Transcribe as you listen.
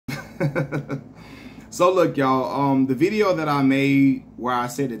So look, y'all, the video that I made where I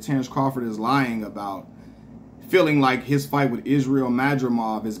said that Terrence Crawford is lying about feeling like his fight with Israel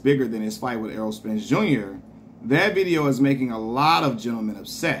Madrimov is bigger than his fight with Errol Spence Jr., that video is making a lot of gentlemen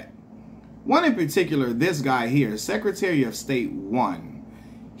upset. One in particular, this guy here, Secretary of State 1.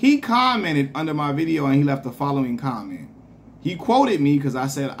 He commented under my video and he left the following comment. He quoted me because I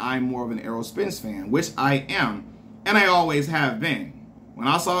said I'm more of an Errol Spence fan, which I am, and I always have been. When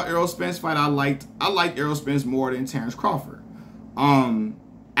I saw Errol Spence fight, I liked Errol Spence more than Terrence Crawford.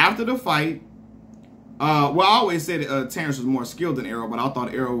 After the fight, well, I always said Terrence was more skilled than Errol, but I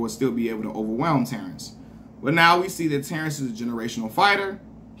thought Errol would still be able to overwhelm Terrence. But now we see that Terrence is a generational fighter.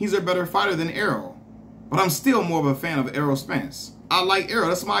 He's a better fighter than Errol. But I'm still more of a fan of Errol Spence. I like Errol.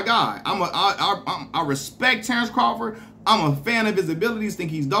 That's my guy. I respect Terrence Crawford. I'm a fan of his abilities,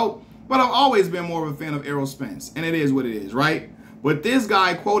 think he's dope. But I've always been more of a fan of Errol Spence. And it is what it is, right? But this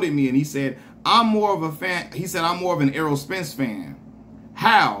guy quoted me and he said, I'm more of a fan. He said, I'm more of an Errol Spence fan.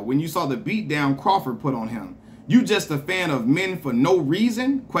 How? When you saw the beatdown Crawford put on him. You just a fan of men for no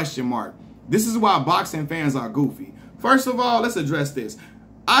reason? Question mark. This is why boxing fans are goofy. First of all, let's address this.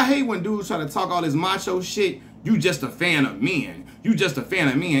 I hate when dudes try to talk all this macho shit. You just a fan of men. You just a fan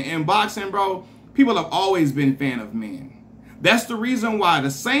of men. In boxing, bro, people have always been fan of men. That's the reason why,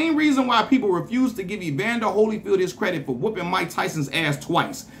 the same reason why people refuse to give Evander Holyfield his credit for whooping Mike Tyson's ass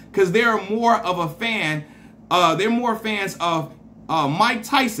twice. Because they're more of a fan, they're more fans of Mike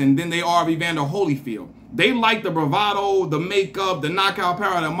Tyson than they are of Evander Holyfield. They like the bravado, the makeup, the knockout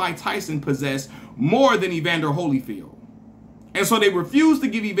power that Mike Tyson possessed more than Evander Holyfield. And so they refuse to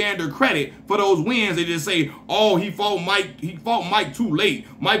give Evander credit for those wins. They just say, oh, he fought Mike too late.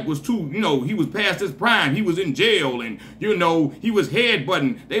 Mike was too, he was past his prime. He was in jail and, he was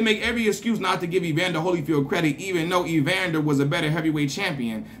headbutting. They make every excuse not to give Evander Holyfield credit, even though Evander was a better heavyweight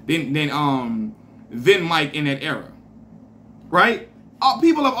champion than Mike in that era. Right?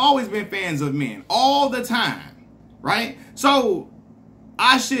 People have always been fans of men all the time. Right? So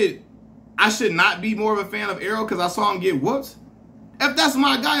I should not be more of a fan of Errol because I saw him get whooped. If that's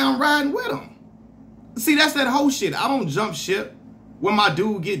my guy, I'm riding with him. See, that's that whole shit. I don't jump ship when my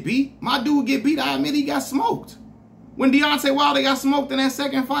dude get beat. My dude get beat, I admit he got smoked. When Deontay Wilder got smoked in that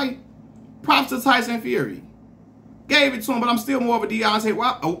second fight, props to Tyson Fury. Gave it to him, but I'm still more of a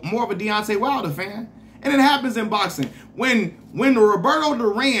Deontay Wilder fan. And it happens in boxing. When Roberto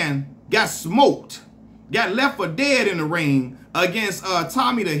Duran got smoked, got left for dead in the ring against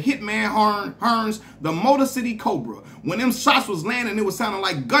Tommy the Hitman Hearns, the Motor City Cobra. When them shots was landing, it was sounding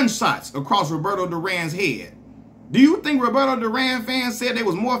like gunshots across Roberto Duran's head. Do you think Roberto Duran fans said they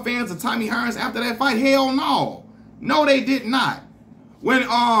was more fans of Tommy Hearns after that fight? Hell no. No, they did not. When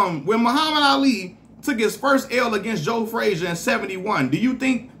Muhammad Ali took his first L against Joe Frazier in 71, do you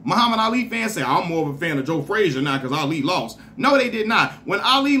think Muhammad Ali fans say, I'm more of a fan of Joe Frazier now because Ali lost? No, they did not. When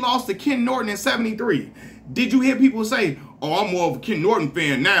Ali lost to Ken Norton in 73, did you hear people say, oh, I'm more of a Ken Norton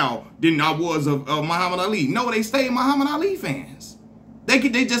fan now than I was of Muhammad Ali? No, they stayed Muhammad Ali fans.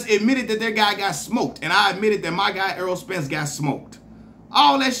 They just admitted that their guy got smoked. And I admitted that my guy Errol Spence got smoked.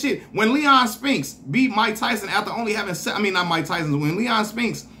 All that shit. When Leon Spinks beat Mike Tyson after only having, not Mike Tyson, when Leon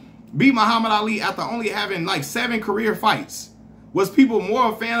Spinks beat Muhammad Ali after only having like 7 career fights, was people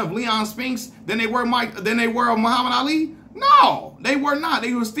more a fan of Leon Spinks than they were of Muhammad Ali? No, they were not.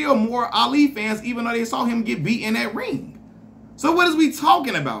 They were still more Ali fans, even though they saw him get beat in that ring. So what is we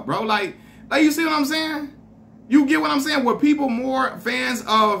talking about, bro? Like you see what I'm saying? You get what I'm saying? Were people more fans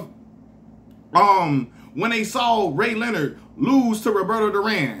of when they saw Ray Leonard lose to Roberto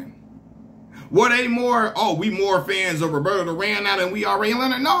Duran? Were they more, oh, we more fans of Roberto Duran now than we are Ray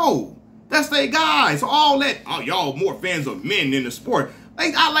Leonard? No, that's their guy. So all that, oh, y'all more fans of men in the sport.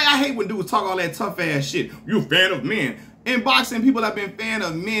 I hate when dudes talk all that tough ass shit. You a fan of men. In boxing, people have been fan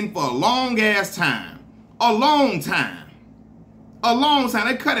of men for a long ass time. A long time. A long time.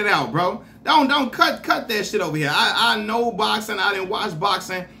 They cut it out, bro. Don't cut that shit over here. I know boxing. I didn't watch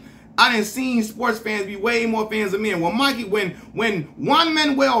boxing. I didn't see sports fans be way more fans of men. When Juan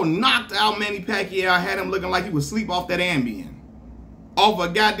Manuel knocked out Manny Pacquiao, I had him looking like he was asleep off that Ambien. Off a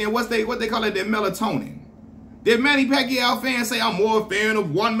goddamn, what they call it, that melatonin. Did Manny Pacquiao fans say I'm more a fan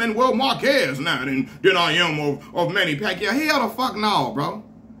of Juan Manuel Marquez now than I am of Manny Pacquiao? Hell the fuck no, bro.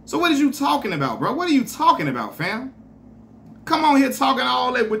 So what is you talking about, bro? What are you talking about, fam? Come on here talking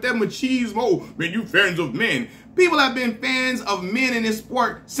all that with that machismo. Man, you fans of men. People have been fans of men in this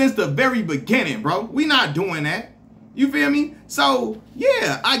sport since the very beginning, bro. We not doing that. You feel me? So,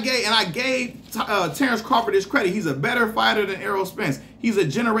 yeah, I gave Terrence Crawford his credit. He's a better fighter than Errol Spence. He's a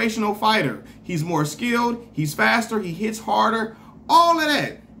generational fighter. He's more skilled. He's faster. He hits harder. All of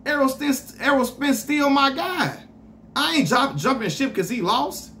that. Errol Spence still my guy. I ain't jumping ship because he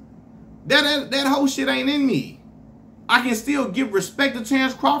lost. That whole shit ain't in me. I can still give respect to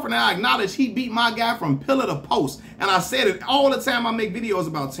Terrence Crawford, and I acknowledge he beat my guy from pillar to post. And I said it all the time I make videos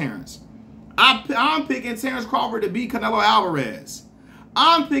about Terrence. I'm picking Terrence Crawford to beat Canelo Alvarez.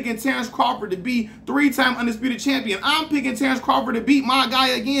 I'm picking Terrence Crawford to be 3-time undisputed champion. I'm picking Terrence Crawford to beat my guy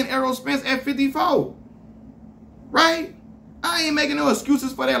again, Errol Spence, at 54. Right? I ain't making no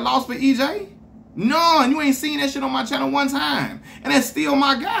excuses for that loss for EJ. No, you ain't seen that shit on my channel one time. And that's still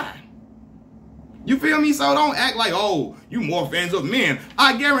my guy. You feel me? So don't act like, oh, you more fans of men.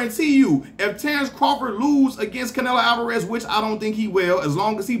 I guarantee you, if Terrence Crawford lose against Canelo Alvarez, which I don't think he will, as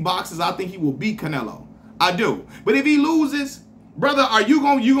long as he boxes, I think he will beat Canelo. I do. But if he loses, brother, are you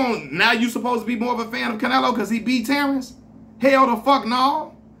going now you supposed to be more of a fan of Canelo because he beat Terrence? Hell the fuck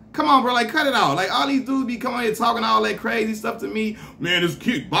no. Come on, bro, like cut it out. Like all these dudes be coming here talking all that crazy stuff to me. Man, this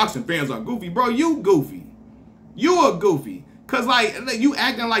kickboxing fans are goofy. Bro, you goofy. You a goofy. Cause like you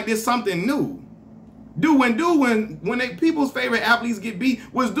acting like this something new. When people's favorite athletes get beat,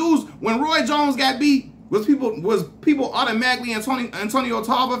 was dudes when Roy Jones got beat, was people automatically Antonio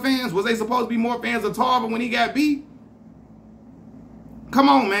Tarver fans? Was they supposed to be more fans of Tarver when he got beat? Come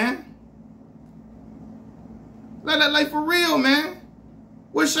on, man. Like for real, man.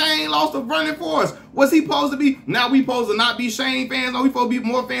 What Shane lost to Vernon Forrest? Was he supposed to be, now we supposed to not be Shane fans? No, we supposed to be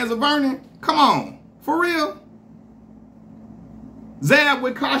more fans of Vernon? Come on. For real? Zab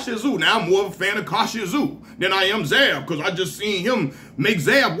with Kasha Zoo. Now I'm more of a fan of Kasha Zoo than I am Zab because I just seen him make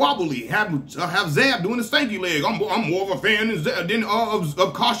Zab wobbly, have Zab doing the stanky leg. I'm more of a fan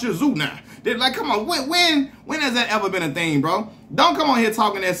of Kasha Zoo now. They're like, come on, when has that ever been a thing, bro? Don't come on here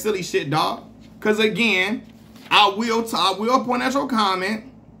talking that silly shit, dog. Because again, I will point at your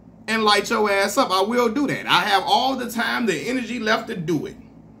comment and light your ass up. I will do that. I have all the time, the energy left to do it.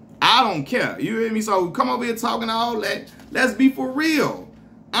 I don't care. You hear me? So come over here talking all that. Let's be for real.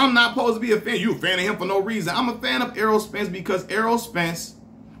 I'm not supposed to be a fan. You a fan of him for no reason. I'm a fan of Errol Spence because Errol Spence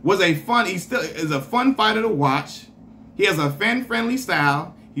he still is a fun fighter to watch. He has a fan-friendly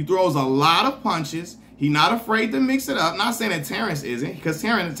style. He throws a lot of punches. He's not afraid to mix it up. Not saying that Terrence isn't, because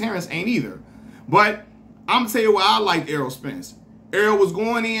Terrence ain't either. But I'm gonna tell you why I like Errol Spence. Errol was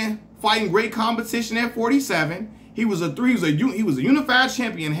going in, fighting great competition at 47. He was a unified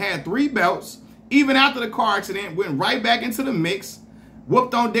champion, had 3 belts. Even after the car accident, went right back into the mix.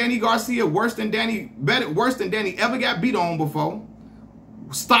 Whooped on Danny Garcia worse than Danny ever got beat on before.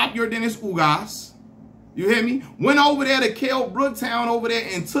 Stopped your Dennis Ugas. You hear me? Went over there to Kell Brooktown over there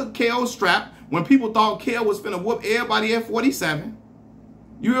and took Kell's strap when people thought Kell was finna whoop everybody at 47.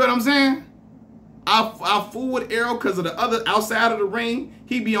 You hear what I'm saying? I fool with Errol because of the other outside of the ring.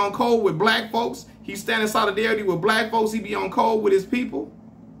 He be on code with black folks. He stand in solidarity with black folks. He be on code with his people.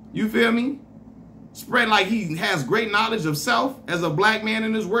 You feel me? Spread like he has great knowledge of self as a black man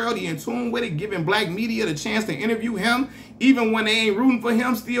in this world. He in tune with it, giving black media the chance to interview him. Even when they ain't rooting for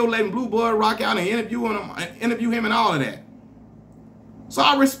him, still letting Blue Blood rock out and interview him and all of that. So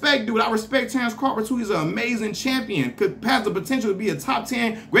I respect, dude. I respect Terrence Crawford too. He's an amazing champion. Has the potential to be a top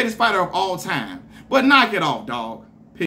 10 greatest fighter of all time. But knock it off, dog.